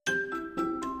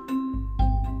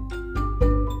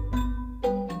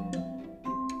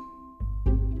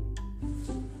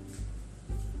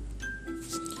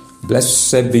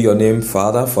Blessed be your name,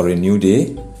 Father, for a new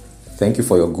day. Thank you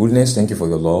for your goodness. Thank you for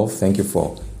your love. Thank you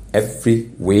for every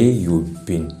way you've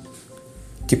been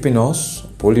keeping us,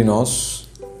 upholding us,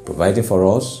 providing for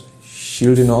us,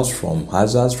 shielding us from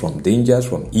hazards, from dangers,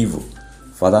 from evil.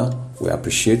 Father, we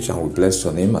appreciate and we bless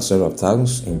your name, a set of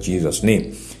thanks in Jesus'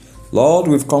 name. Lord,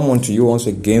 we've come unto you once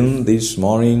again this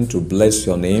morning to bless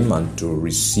your name and to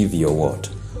receive your word.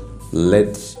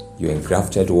 Let your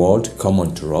engrafted word come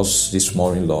unto us this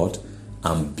morning, Lord,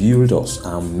 and build us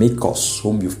and make us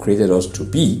whom you've created us to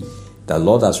be. That,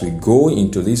 Lord, as we go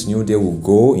into this new day, we'll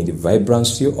go in the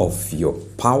vibrancy of your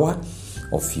power,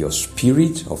 of your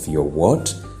spirit, of your word,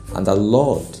 and that,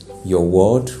 Lord, your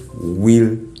word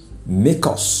will make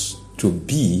us to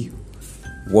be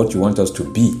what you want us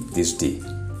to be this day.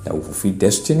 That we fulfill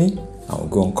destiny and we'll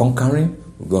go on conquering,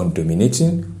 we'll go on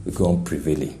dominating, we'll go on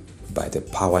prevailing by the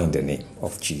power in the name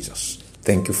of Jesus.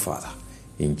 Thank you, Father.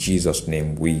 In Jesus'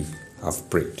 name we have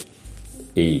prayed.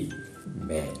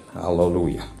 Amen.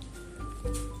 Hallelujah.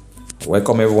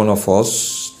 Welcome every one of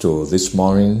us to this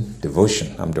morning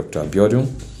devotion. I'm Dr.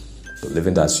 Abiodun.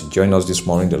 Believing that as you join us this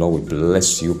morning, the Lord will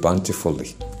bless you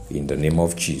bountifully in the name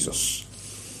of Jesus.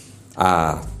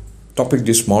 Our topic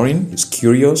this morning is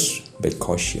curious but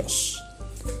cautious.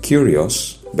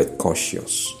 Curious but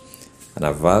cautious. And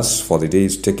our verse for the day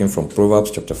is taken from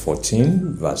Proverbs chapter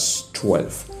 14, verse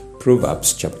 12.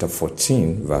 Proverbs chapter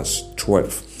 14, verse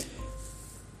 12.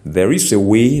 There is a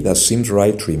way that seems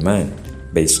right to a man,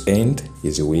 but its end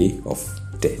is a way of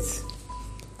death.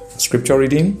 Scripture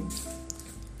reading,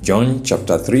 John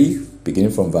chapter 3,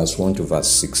 beginning from verse 1 to verse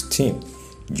 16.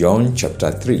 John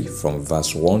chapter 3, from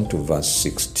verse 1 to verse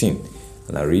 16.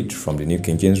 And I read from the New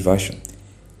King James Version.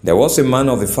 There was a man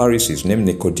of the Pharisees named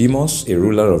Nicodemus, a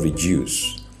ruler of the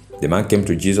Jews. The man came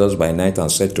to Jesus by night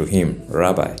and said to him,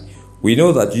 Rabbi, we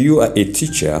know that you are a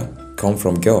teacher come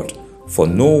from God, for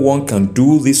no one can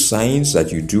do these signs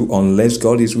that you do unless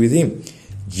God is with him.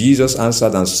 Jesus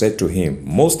answered and said to him,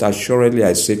 Most assuredly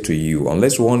I say to you,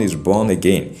 unless one is born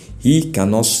again, he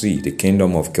cannot see the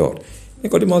kingdom of God.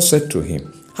 Nicodemus said to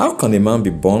him, How can a man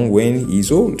be born when he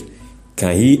is old?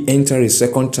 Can he enter a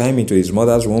second time into his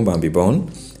mother's womb and be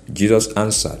born? Jesus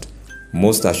answered,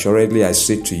 Most assuredly I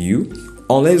say to you,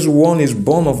 unless one is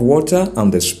born of water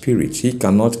and the Spirit, he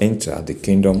cannot enter the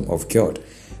kingdom of God.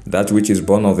 That which is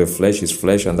born of the flesh is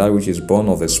flesh, and that which is born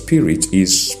of the Spirit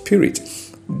is spirit.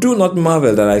 Do not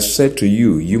marvel that I said to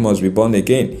you, you must be born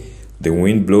again. The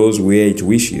wind blows where it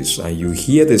wishes, and you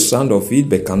hear the sound of it,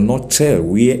 but cannot tell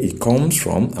where it comes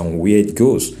from and where it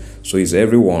goes. So is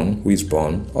everyone who is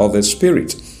born of the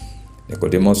Spirit.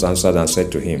 Nicodemus answered and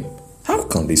said to him, How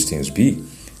can these things be?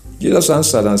 Jesus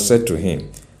answered and said to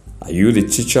him, Are you the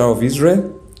teacher of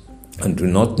Israel, and do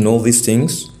not know these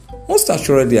things? Most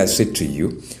assuredly I say to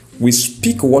you, we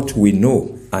speak what we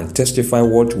know and testify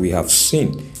what we have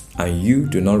seen, and you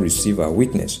do not receive our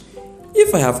witness.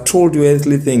 If I have told you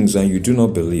earthly things and you do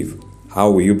not believe, how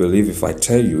will you believe if I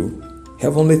tell you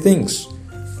heavenly things?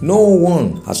 No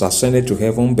one has ascended to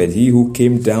heaven but he who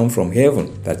came down from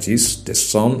heaven, that is, the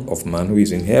Son of Man who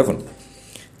is in heaven.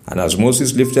 And as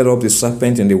Moses lifted up the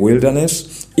serpent in the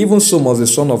wilderness, even so must the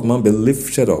Son of Man be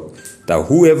lifted up, that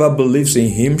whoever believes in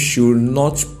him should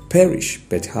not perish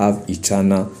but have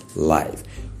eternal life.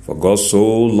 For God so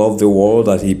loved the world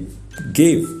that he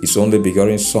gave his only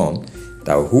begotten Son,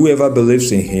 that whoever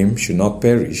believes in him should not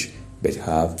perish but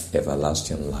have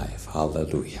everlasting life.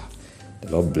 Hallelujah.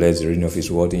 The Lord bless the reading of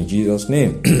his word in Jesus'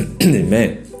 name.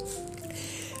 Amen.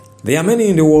 There are many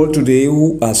in the world today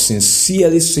who are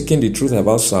sincerely seeking the truth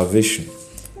about salvation.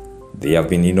 They have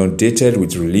been inundated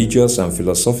with religious and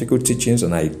philosophical teachings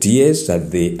and ideas that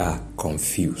they are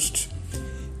confused.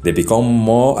 They become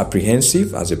more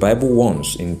apprehensive, as the Bible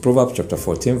warns in Proverbs chapter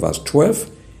 14 verse 12.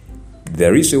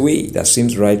 There is a way that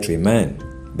seems right to a man,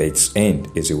 but its end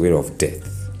is a way of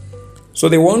death. So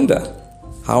they wonder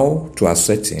how to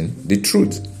ascertain the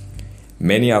truth.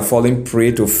 Many are falling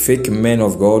prey to fake men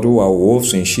of God who are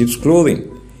wolves in sheep's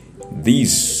clothing.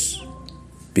 These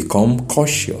become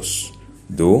cautious,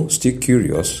 though still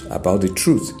curious about the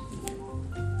truth.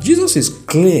 Jesus is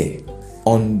clear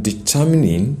on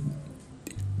determining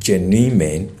genuine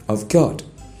men of God.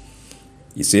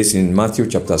 He says in Matthew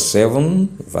chapter 7,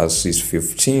 verses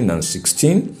 15 and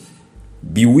 16,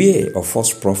 Beware of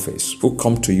false prophets who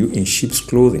come to you in sheep's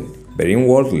clothing, but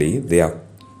inwardly they are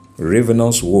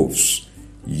ravenous wolves.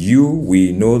 You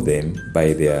will know them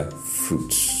by their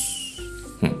fruits.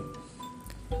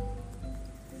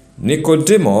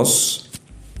 Nicodemus,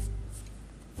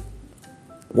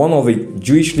 one of the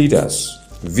Jewish leaders,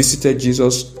 visited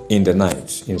Jesus in the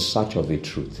night in search of the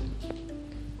truth.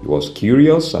 He was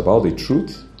curious about the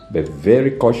truth, but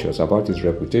very cautious about his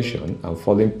reputation and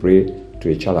falling prey to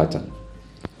a charlatan.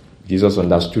 Jesus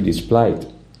understood his plight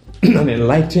and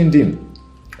enlightened him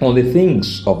on the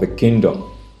things of the kingdom,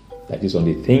 that is, on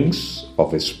the things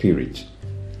of the Spirit.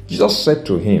 Jesus said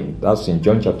to him, that's in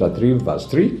John chapter 3, verse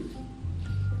 3,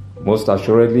 "Most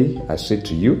assuredly, I say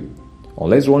to you,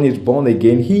 unless one is born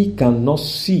again, he cannot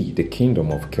see the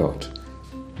kingdom of God."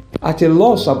 At a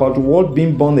loss about what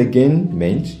being born again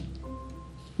meant,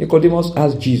 Nicodemus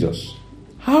asked Jesus,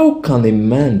 "How can a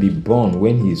man be born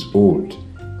when he is old?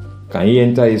 Can he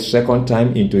enter a second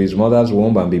time into his mother's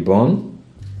womb and be born?"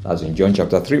 That's in John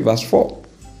chapter 3, verse 4.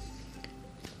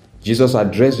 Jesus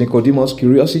addressed Nicodemus'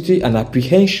 curiosity and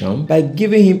apprehension by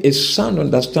giving him a sound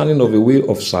understanding of the way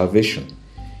of salvation.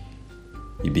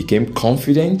 He became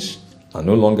confident and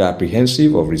no longer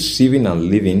apprehensive of receiving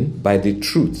and living by the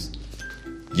truth.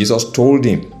 Jesus told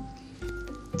him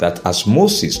that as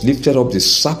Moses lifted up the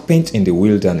serpent in the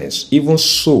wilderness, even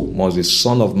so must the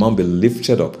Son of Man be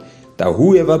lifted up, that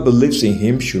whoever believes in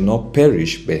him should not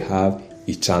perish but have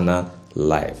eternal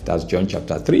life. That's John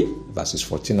chapter 3, verses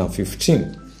 14 and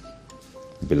 15.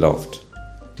 Beloved,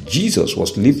 Jesus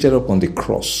was lifted up on the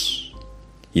cross.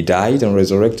 He died and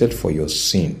resurrected for your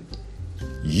sin.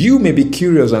 You may be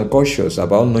curious and cautious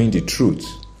about knowing the truth.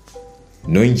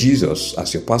 Knowing Jesus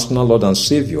as your personal Lord and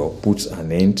Saviour puts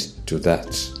an end to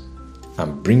that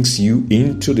and brings you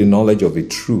into the knowledge of the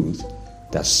truth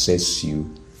that sets you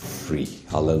free.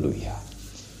 Hallelujah.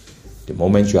 The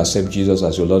moment you accept Jesus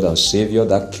as your Lord and Saviour,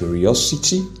 that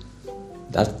curiosity,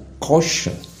 that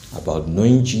caution about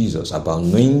knowing Jesus, about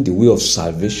knowing the way of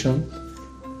salvation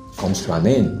comes to an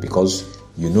end, because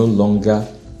you no longer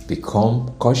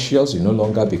become cautious, you no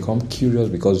longer become curious,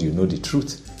 because you know the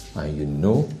truth and you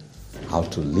know how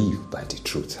to live by the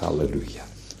truth. Hallelujah.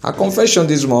 Our confession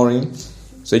this morning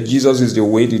said, Jesus is the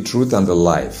way, the truth, and the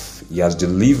life. He has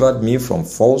delivered me from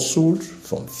falsehood,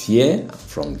 from fear, and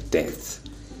from death.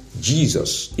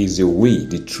 Jesus is the way,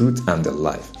 the truth, and the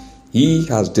life. He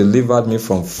has delivered me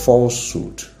from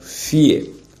falsehood, fear,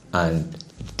 and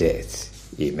death.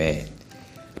 Amen.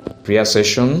 Prayer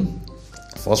session.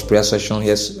 First prayer session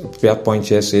here, prayer point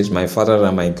here says, "My Father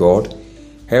and my God,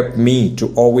 help me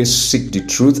to always seek the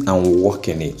truth and walk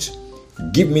in it.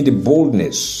 Give me the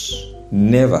boldness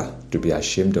never to be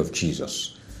ashamed of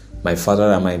Jesus. My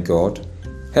Father and my God,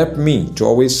 help me to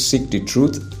always seek the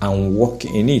truth and walk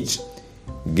in it.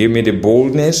 Give me the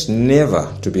boldness never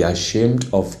to be ashamed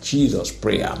of Jesus."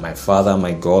 Prayer. My Father,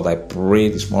 my God, I pray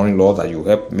this morning, Lord, that you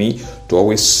help me to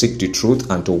always seek the truth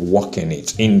and to walk in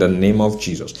it. In the name of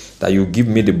Jesus, that you give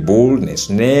me the boldness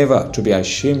never to be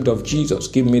ashamed of Jesus.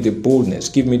 Give me the boldness.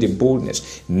 Give me the boldness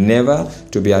never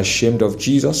to be ashamed of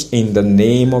Jesus. In the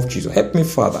name of Jesus, help me,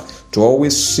 Father, to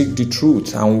always seek the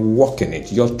truth and walk in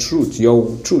it. Your truth,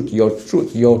 your truth, your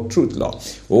truth, your truth, Lord.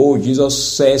 Oh, Jesus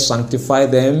says, sanctify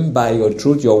them by your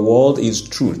truth. Your word is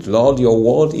truth. Lord, your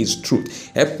word is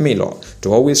truth. Help me, Lord,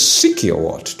 to always seek your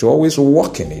word, to always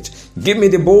walk in it. Give me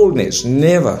the boldness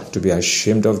never to be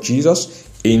ashamed of Jesus.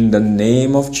 In the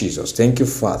name of Jesus. Thank you,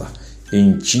 Father.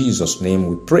 In Jesus' name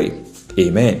we pray.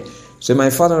 Amen. Say, "My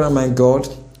Father and my God,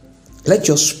 let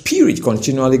your Spirit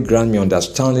continually grant me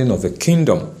understanding of the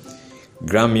kingdom.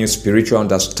 Grant me spiritual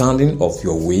understanding of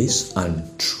your ways and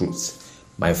truth.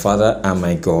 My Father and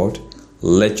my God,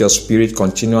 let your Spirit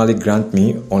continually grant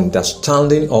me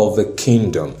understanding of the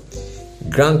kingdom.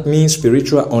 Grant me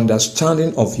spiritual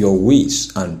understanding of your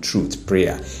ways and truth."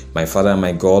 Prayer. My Father and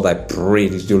my God, I pray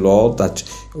to you, Lord, that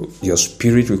your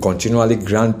Spirit will continually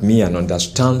grant me an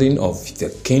understanding of the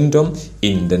kingdom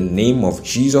in the name of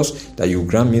Jesus, that you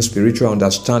grant me spiritual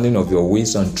understanding of your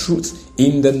ways and truth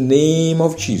in the name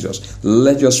of Jesus.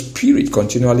 Let your Spirit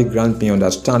continually grant me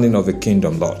understanding of the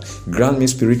kingdom, Lord. Grant me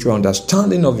spiritual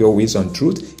understanding of your ways and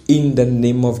truth in the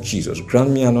name of Jesus.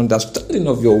 Grant me an understanding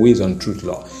of your ways and truth,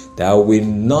 Lord, that I will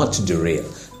not derail,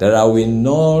 that I will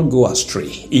not go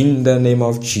astray in the name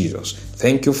of Jesus.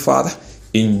 Thank you, Father,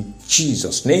 in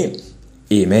Jesus' name.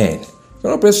 Amen. I'm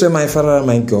going to pray, say, "My Father and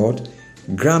my God,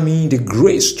 grant me the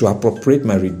grace to appropriate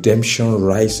my redemption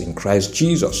rights in Christ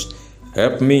Jesus.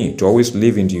 Help me to always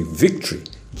live in the victory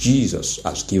Jesus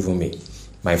has given me.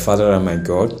 My Father and my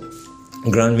God,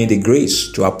 grant me the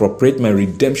grace to appropriate my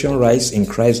redemption rights in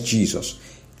Christ Jesus.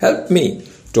 Help me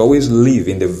to always live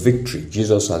in the victory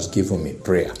Jesus has given me.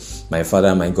 Prayer. My Father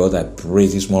and my God, I pray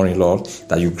this morning, Lord,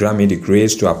 that you grant me the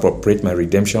grace to appropriate my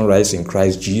redemption rights in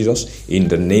Christ Jesus, in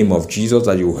the name of Jesus,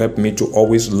 that you help me to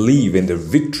always live in the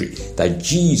victory that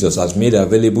Jesus has made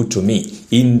available to me,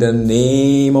 in the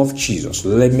name of Jesus.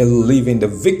 Let me live in the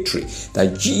victory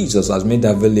that Jesus has made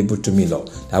available to me, Lord.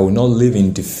 I will not live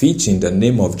in defeat, in the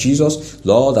name of Jesus.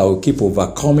 Lord, I will keep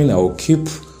overcoming, I will keep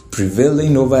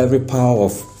prevailing over every power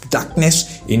of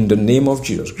darkness, in the name of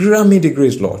Jesus. Grant me the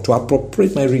grace, Lord, to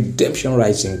appropriate my redemption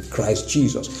rights in Christ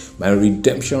Jesus. My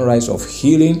redemption rights of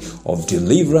healing, of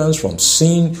deliverance from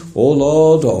sin, oh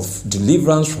Lord, of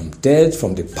deliverance from death,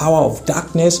 from the power of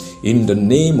darkness, in the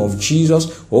name of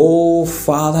Jesus. Oh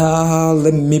Father,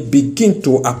 let me begin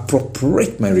to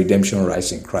appropriate my redemption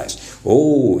rights in Christ.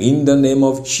 Oh, in the name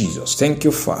of Jesus. Thank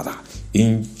you, Father.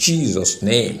 In Jesus'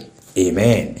 name,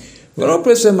 amen. We're going to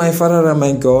pray, say, my Father and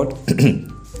my God,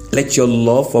 let your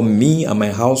love for me and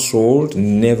my household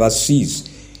never cease.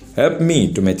 Help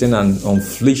me to maintain an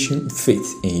unflinching faith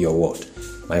in your word.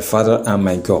 My Father and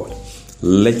my God,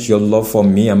 let your love for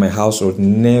me and my household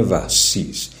never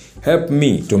cease. Help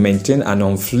me to maintain an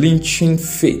unflinching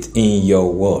faith in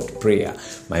your word. Prayer.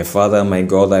 My Father and my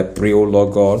God, I pray, O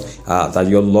Lord God, that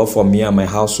your love for me and my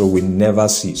household will never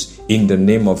cease. In the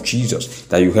name of Jesus,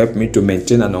 that you help me to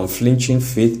maintain an unflinching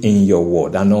faith in your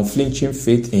word, an unflinching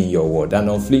faith in your word, an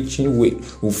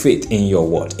unflinching faith in your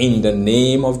word. In the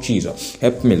name of Jesus,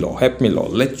 help me, Lord. Help me,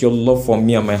 Lord. Let your love for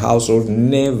me and my household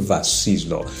never cease,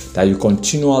 Lord. That you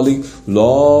continually,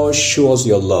 Lord, show us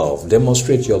your love,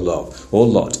 demonstrate your love, oh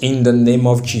Lord. In the name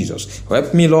of Jesus,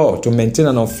 help me, Lord, to maintain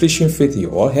an unflinching faith in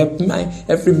your word. Help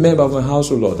every member of my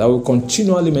household, Lord, that will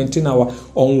continually maintain our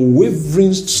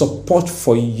unwavering support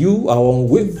for you, our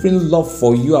unwavering love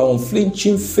for you, our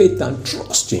unflinching faith and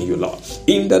trust in you, Lord.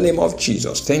 In the name of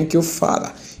Jesus. Thank you,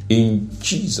 Father. In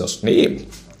Jesus' name,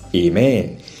 amen.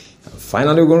 And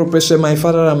finally, we're going to pray, say, my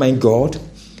Father and my God,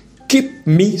 keep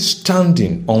me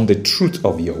standing on the truth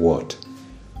of your word,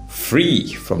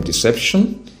 free from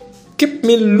deception. Keep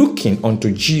me looking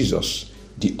unto Jesus,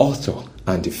 the author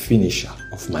and the finisher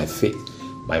of my faith.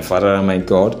 My Father and my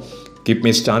God, keep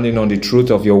me standing on the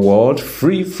truth of your word,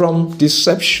 free from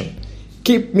deception.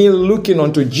 Keep me looking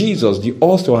unto Jesus, the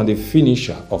author and the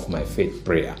finisher of my faith.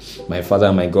 Prayer. My Father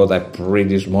and my God, I pray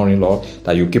this morning, Lord,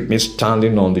 that you keep me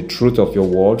standing on the truth of your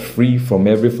word, free from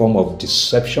every form of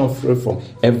deception, free from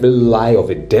every lie of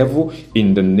the devil,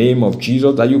 in the name of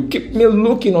Jesus, that you keep me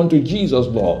looking unto Jesus,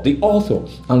 Lord, the author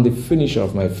and the finisher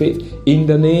of my faith, in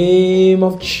the name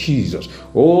of Jesus.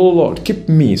 Oh Lord, keep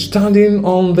me standing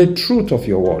on the truth of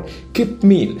your word. Keep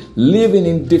me living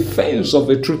in defense of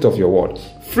the truth of your word,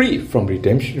 free from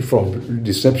redemption, from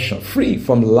deception, free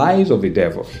from lies of the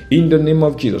devil, in the name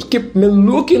of Jesus. Keep me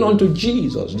looking unto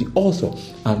Jesus, the author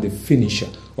and the finisher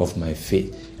of my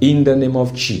faith, in the name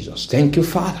of Jesus. Thank you,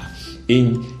 Father.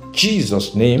 In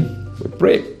Jesus' name we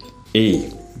pray.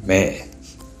 Amen.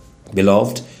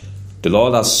 Beloved, the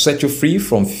Lord has set you free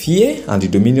from fear and the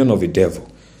dominion of the devil,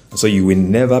 so you will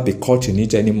never be caught in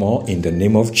it anymore, in the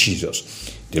name of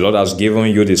Jesus. The Lord has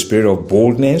given you the spirit of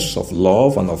boldness, of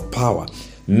love, and of power.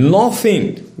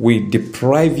 Nothing will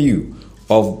deprive you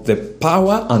of the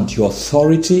power and the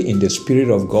authority in the Spirit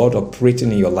of God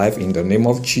operating in your life, in the name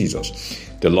of Jesus.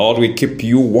 The Lord will keep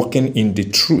you walking in the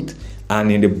truth and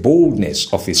in the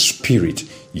boldness of His Spirit.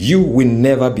 You will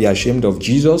never be ashamed of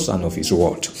Jesus and of His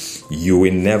word. You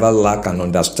will never lack an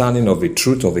understanding of the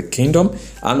truth of the kingdom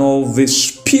and of the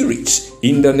Spirit,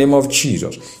 in the name of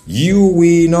Jesus. You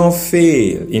will not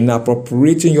fail in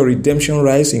appropriating your redemption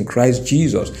rights in Christ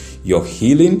Jesus. Your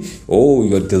healing,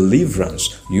 your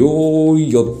deliverance, your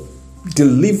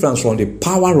deliverance from the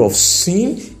power of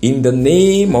sin, in the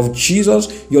name of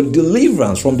Jesus. Your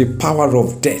deliverance from the power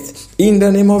of death, in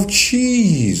the name of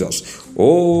Jesus.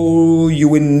 You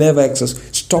will never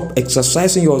stop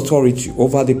exercising your authority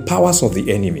over the powers of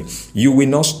the enemy. You will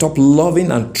not stop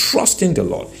loving and trusting the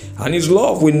Lord, and His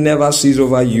love will never cease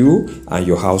over you and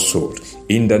your household,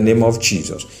 in the name of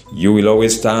Jesus. You will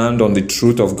always stand on the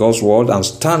truth of God's word and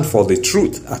stand for the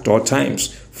truth at all times,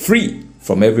 free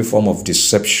from every form of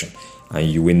deception. And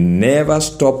you will never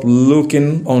stop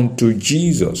looking unto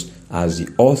Jesus as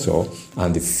the author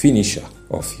and the finisher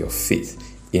of your faith.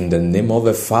 In the name of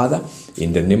the Father,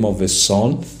 in the name of the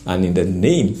Son, and in the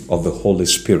name of the Holy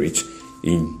Spirit.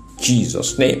 In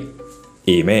Jesus' name,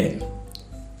 amen.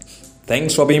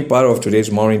 Thanks for being part of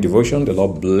today's morning devotion. The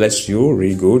Lord bless you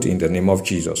really good, in the name of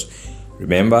Jesus.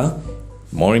 Remember,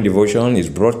 morning devotion is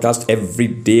broadcast every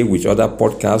day with other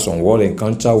podcasts on World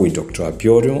Encounter with Dr.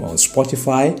 Abiodun on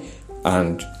Spotify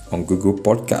and on Google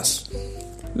Podcasts.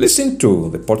 Listen to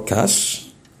the podcast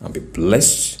and be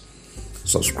blessed.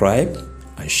 Subscribe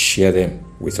and share them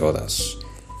with others.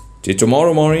 Till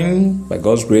tomorrow morning, by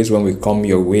God's grace, when we come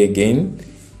your way again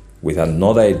with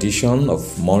another edition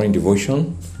of Morning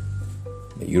Devotion,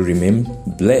 may you remain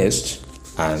blessed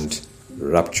and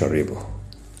rapturable.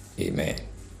 Amen.